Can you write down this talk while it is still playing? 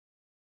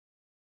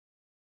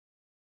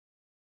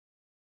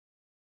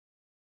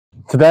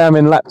Today I'm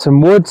in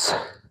Lepton Woods,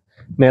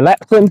 near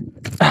Lepton.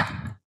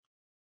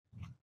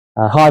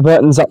 High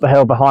Burton's up the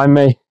hill behind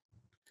me.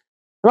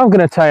 And I'm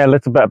going to tell you a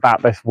little bit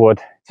about this wood.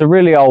 It's a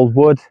really old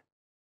wood,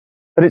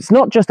 but it's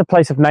not just a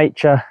place of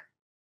nature,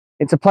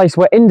 it's a place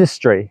where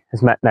industry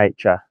has met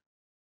nature.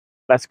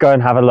 Let's go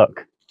and have a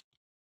look.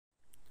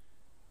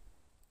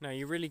 Now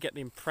you really get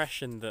the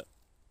impression that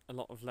a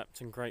lot of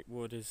Lepton Great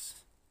Wood is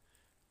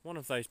one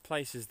of those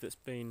places that's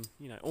been,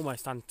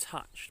 almost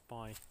untouched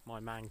by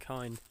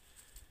mankind.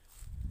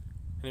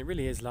 And it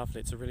really is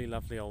lovely. It's a really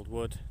lovely old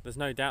wood. There's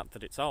no doubt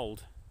that it's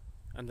old,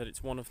 and that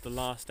it's one of the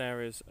last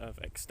areas of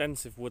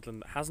extensive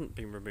woodland that hasn't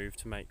been removed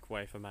to make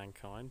way for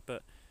mankind.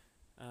 But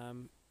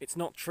it's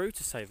not true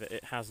to say that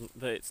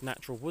it's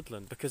natural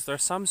woodland, because there are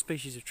some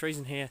species of trees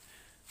in here,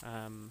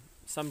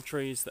 some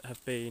trees that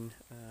have been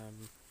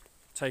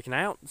taken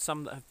out,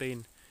 some that have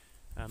been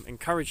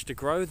encouraged to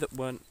grow that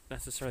weren't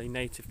necessarily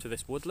native to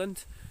this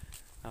woodland.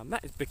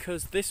 That is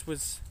because this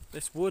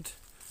wood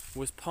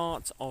was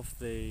part of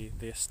the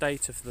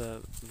estate of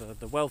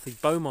the wealthy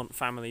Beaumont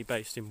family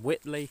based in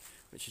Whitley,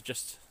 which is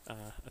just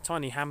a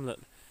tiny hamlet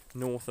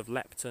north of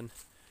Lepton,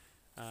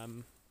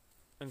 and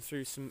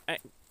through some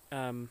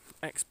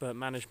expert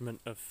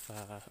management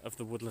of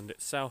the woodland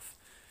itself,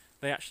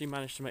 they actually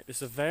managed to make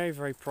this a very,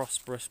 very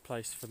prosperous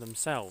place for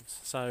themselves.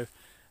 So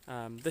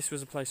this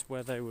was a place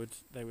where they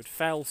would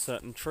fell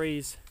certain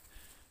trees,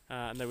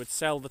 and they would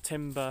sell the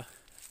timber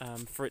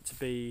for it to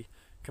be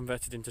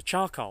converted into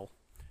charcoal,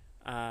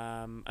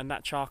 and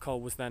that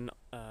charcoal was then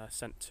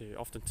sent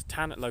often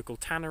to local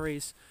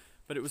tanneries,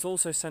 but it was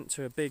also sent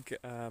to a big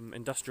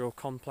industrial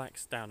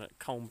complex down at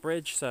Colne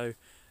Bridge, so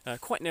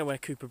quite near where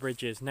Cooper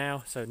Bridge is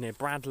now, so near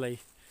Bradley.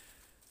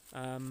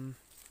 And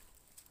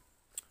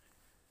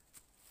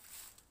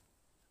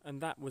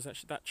that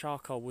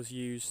charcoal was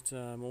used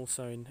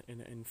also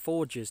in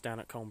forges down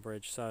at Colne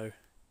Bridge, so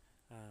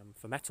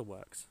for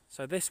metalworks.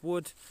 So this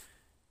wood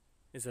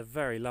is a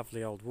very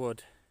lovely old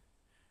wood,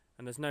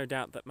 and there's no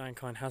doubt that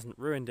mankind hasn't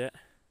ruined it,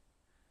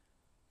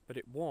 but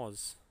it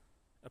was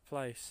a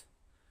place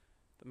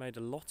that made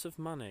a lot of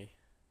money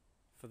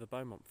for the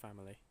Beaumont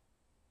family.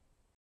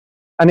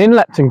 And in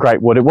Lepton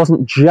Great Wood, it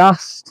wasn't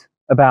just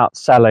about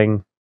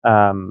selling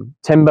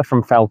timber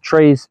from felled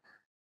trees,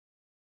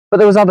 but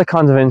there was other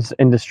kinds of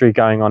industry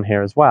going on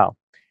here as well.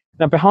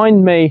 Now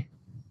behind me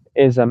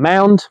is a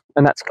mound,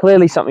 and that's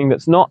clearly something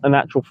that's not a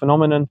natural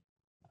phenomenon.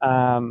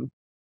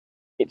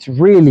 It's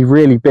really,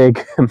 really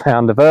big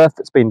mound of earth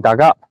that's been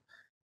dug up.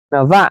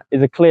 Now that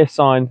is a clear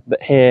sign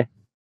that here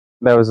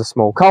there was a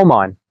small coal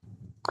mine.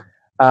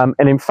 And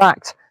in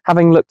fact,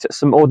 having looked at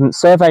some Ordnance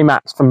Survey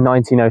maps from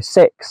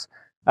 1906,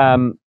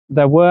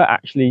 there was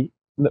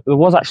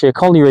actually a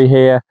colliery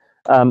here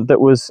that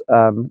was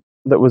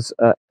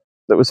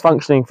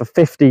functioning for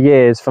 50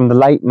 years from the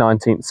late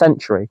 19th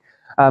century.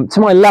 To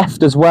my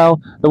left as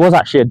well, there was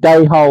actually a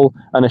day hole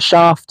and a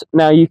shaft.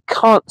 Now you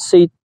can't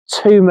see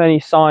too many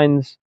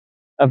signs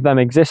of them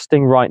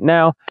existing right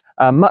now.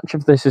 Much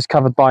of this is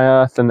covered by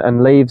earth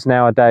and leaves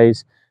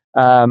nowadays,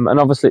 and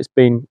obviously it's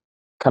been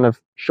kind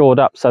of shored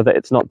up so that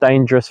it's not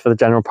dangerous for the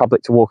general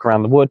public to walk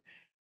around the wood.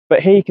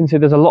 But here you can see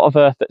there's a lot of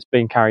earth that's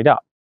been carried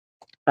up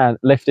and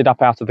lifted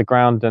up out of the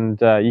ground, and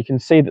you can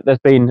see that there's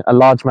been a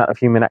large amount of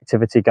human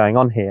activity going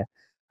on here.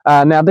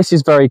 Now this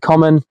is very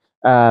common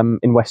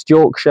in West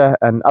Yorkshire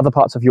and other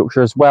parts of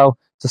Yorkshire as well,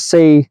 to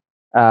see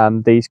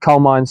these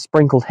coal mines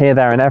sprinkled here,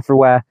 there and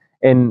everywhere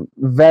in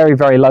very,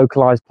 very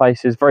localised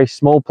places, very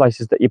small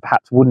places that you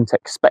perhaps wouldn't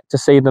expect to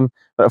see them.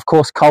 But of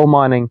course coal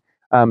mining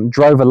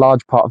drove a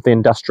large part of the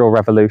Industrial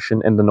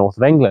Revolution in the north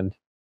of England.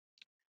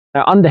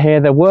 Now under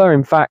here there were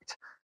in fact,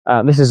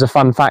 this is a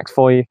fun fact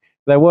for you,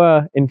 there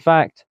were in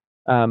fact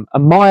 1.5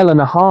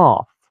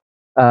 miles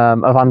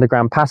of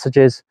underground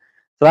passages.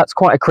 So that's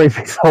quite a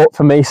creepy thought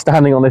for me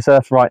standing on this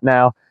earth right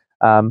now.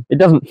 It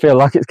doesn't feel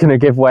like it's going to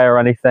give way or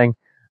anything,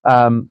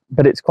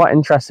 but it's quite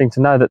interesting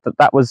to know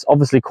that was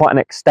obviously quite an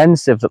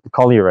extensive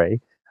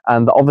colliery,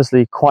 and that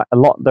obviously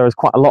there is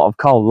quite a lot of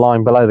coal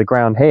lying below the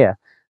ground here.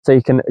 So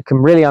you can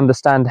really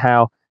understand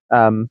how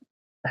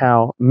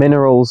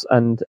minerals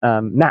and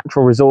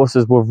natural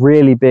resources were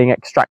really being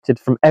extracted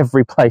from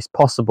every place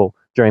possible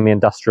during the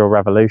Industrial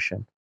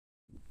Revolution.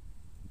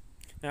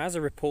 Now as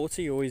a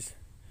reporter you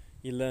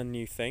learn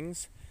new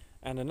things,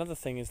 and another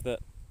thing is that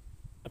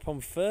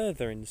upon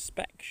further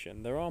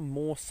inspection there are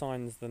more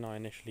signs than I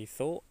initially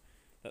thought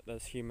that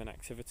there's human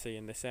activity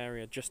in this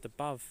area just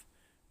above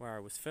where I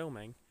was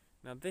filming.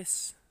 Now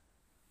this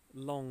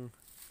long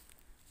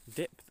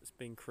dip that's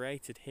been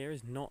created here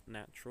is not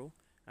natural,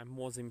 and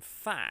was in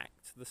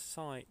fact the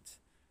site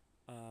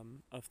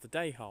of the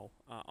day hole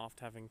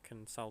after having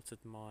consulted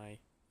my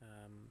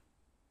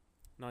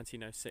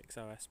 1906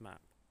 OS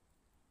map.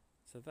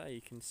 So there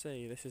you can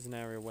see this is an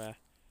area where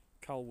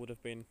coal would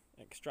have been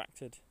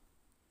extracted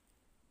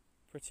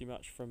pretty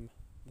much from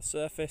the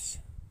surface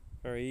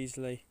very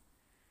easily,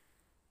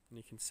 and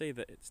you can see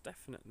that it's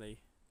definitely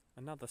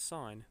another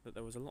sign that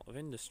there was a lot of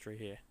industry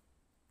here.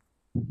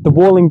 The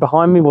walling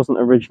behind me wasn't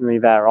originally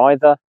there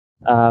either.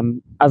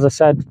 As I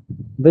said,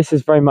 this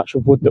is very much a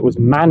wood that was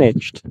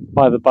managed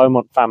by the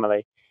Beaumont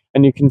family.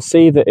 And you can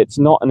see that it's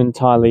not an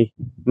entirely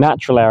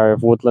natural area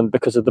of woodland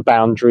because of the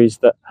boundaries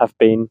that have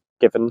been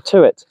given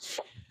to it.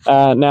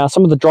 Now,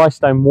 some of the dry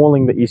stone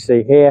walling that you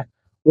see here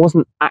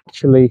wasn't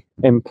actually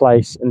in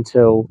place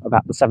until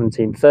about the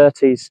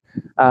 1730s,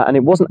 and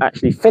it wasn't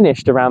actually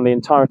finished around the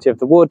entirety of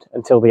the wood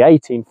until the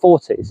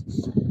 1840s.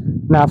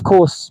 Now, of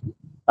course,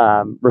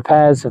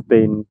 repairs have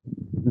been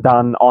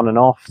done on and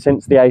off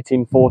since the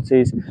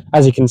 1840s.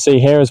 As you can see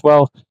here as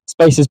well,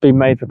 space has been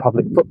made for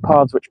public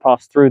footpaths which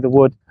pass through the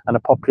wood and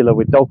are popular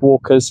with dog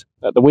walkers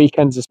at the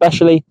weekends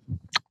especially.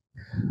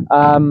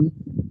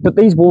 But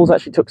these walls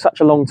actually took such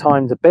a long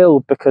time to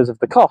build because of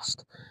the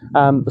cost.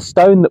 The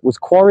stone that was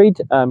quarried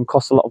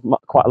cost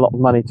quite a lot of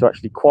money to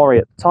actually quarry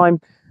at the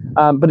time,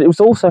 but it was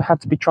also had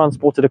to be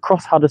transported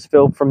across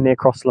Huddersfield from near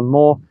Crossland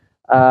Moor,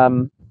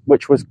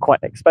 which was quite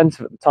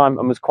expensive at the time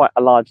and was quite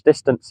a large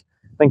distance.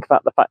 Think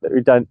about the fact that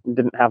we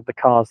didn't have the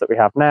cars that we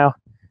have now,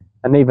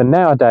 and even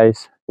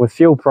nowadays with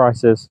fuel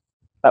prices,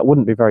 that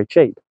wouldn't be very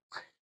cheap.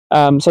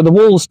 So the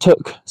walls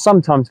took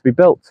some time to be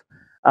built.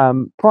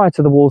 Prior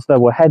to the walls there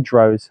were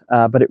hedgerows,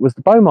 but it was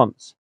the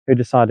Beaumonts who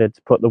decided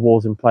to put the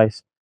walls in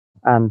place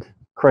and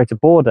create a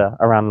border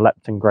around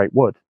Lepton Great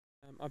Wood.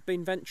 I've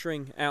been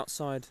venturing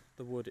outside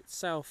the wood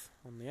itself,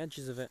 on the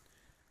edges of it,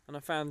 and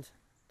I found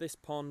this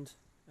pond.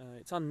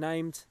 It's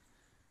unnamed.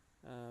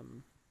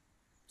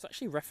 It's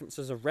actually referenced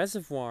as a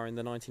reservoir in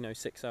the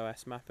 1906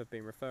 OS map I've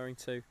been referring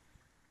to,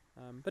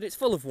 but it's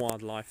full of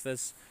wildlife.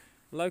 There's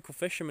local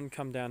fishermen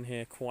come down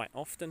here quite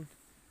often.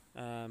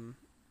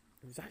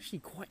 It was actually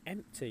quite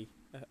empty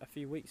a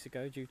few weeks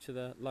ago due to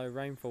the low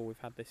rainfall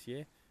we've had this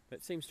year, but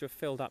it seems to have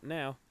filled up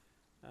now.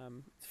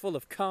 It's full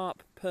of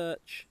carp,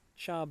 perch,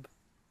 chub,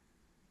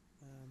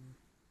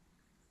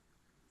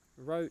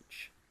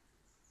 roach.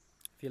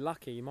 If you're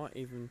lucky, you might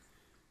even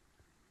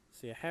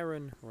see a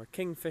heron or a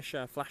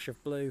kingfisher, a flash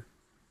of blue,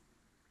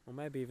 or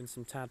maybe even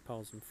some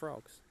tadpoles and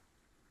frogs.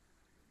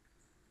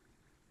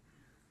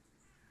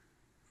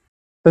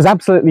 There's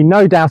absolutely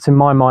no doubt in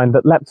my mind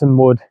that Lepton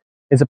Wood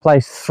is a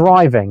place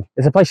thriving.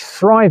 It's a place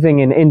thriving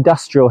in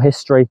industrial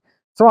history,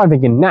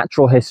 thriving in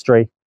natural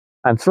history,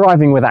 and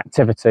thriving with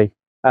activity.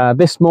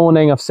 This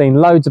morning I've seen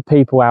loads of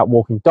people out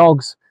walking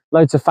dogs,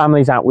 loads of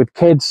families out with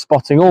kids,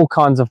 spotting all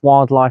kinds of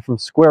wildlife from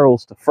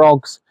squirrels to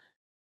frogs.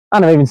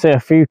 And I've even seen a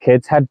few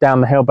kids head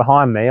down the hill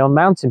behind me on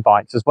mountain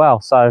bikes as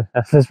well. So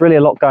there's really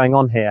a lot going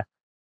on here.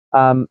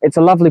 It's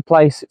a lovely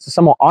place. It's a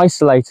somewhat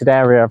isolated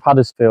area of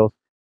Huddersfield,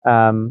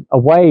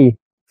 away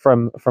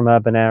from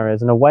urban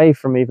areas and away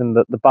from even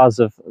the buzz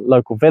of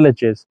local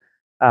villages.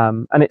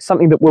 And it's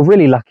something that we're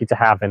really lucky to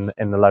have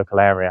in the local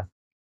area.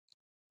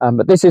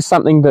 But this is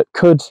something that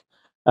could,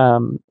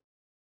 the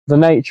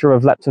nature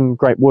of Lepton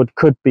Great Wood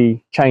could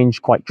be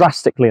changed quite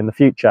drastically in the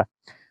future.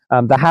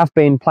 There have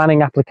been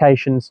planning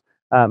applications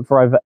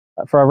for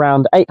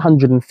around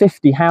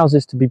 850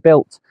 houses to be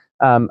built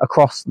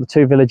across the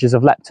two villages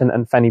of Lepton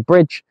and Fenny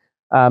Bridge.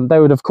 They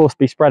would of course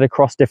be spread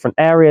across different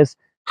areas.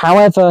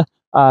 However,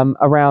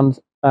 around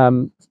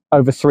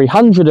over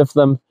 300 of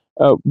them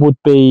would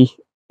be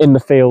in the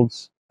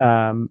fields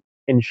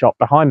in shot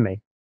behind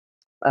me.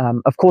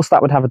 Of course,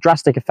 that would have a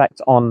drastic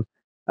effect on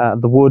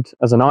the wood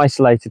as an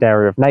isolated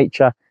area of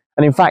nature.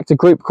 And in fact, a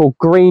group called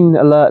Green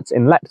Alert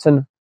in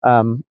Lepton,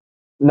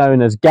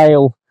 known as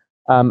Gale,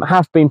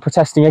 have been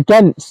protesting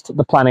against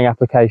the planning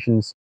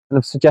applications and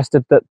have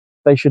suggested that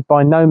they should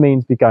by no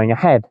means be going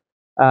ahead.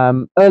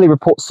 Early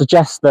reports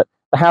suggest that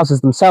the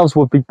houses themselves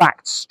would be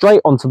backed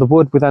straight onto the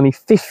wood with only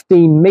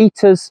 15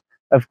 metres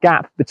of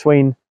gap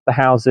between the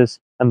houses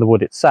and the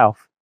wood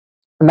itself.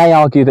 And they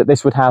argue that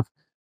this would have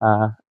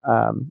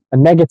a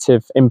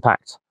negative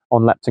impact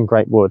on Lepton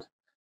Great Wood.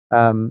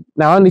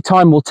 Now, only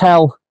time will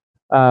tell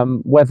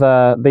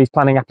whether these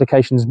planning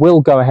applications will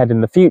go ahead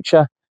in the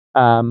future,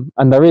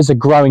 and there is a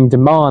growing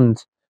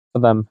demand for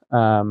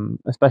them,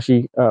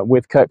 especially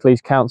with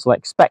Kirklees Council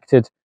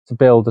expected to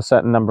build a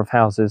certain number of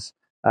houses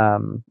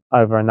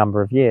over a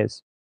number of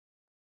years.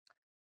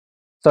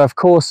 So, of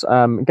course,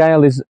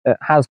 Gale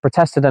has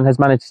protested and has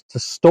managed to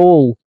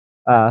stall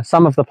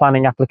some of the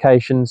planning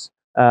applications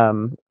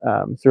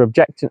through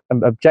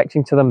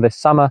objecting to them this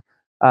summer.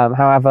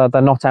 However,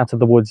 they're not out of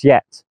the woods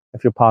yet,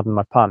 if you'll pardon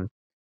my pun.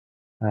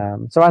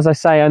 So, as I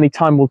say, only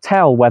time will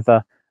tell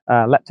whether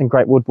Lepton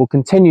Great Wood will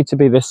continue to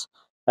be this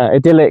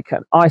idyllic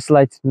and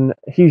isolated and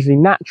hugely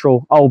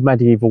natural old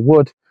medieval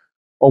wood,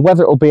 or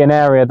whether it will be an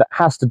area that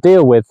has to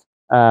deal with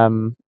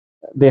the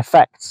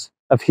effects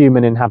of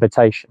human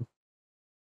inhabitation.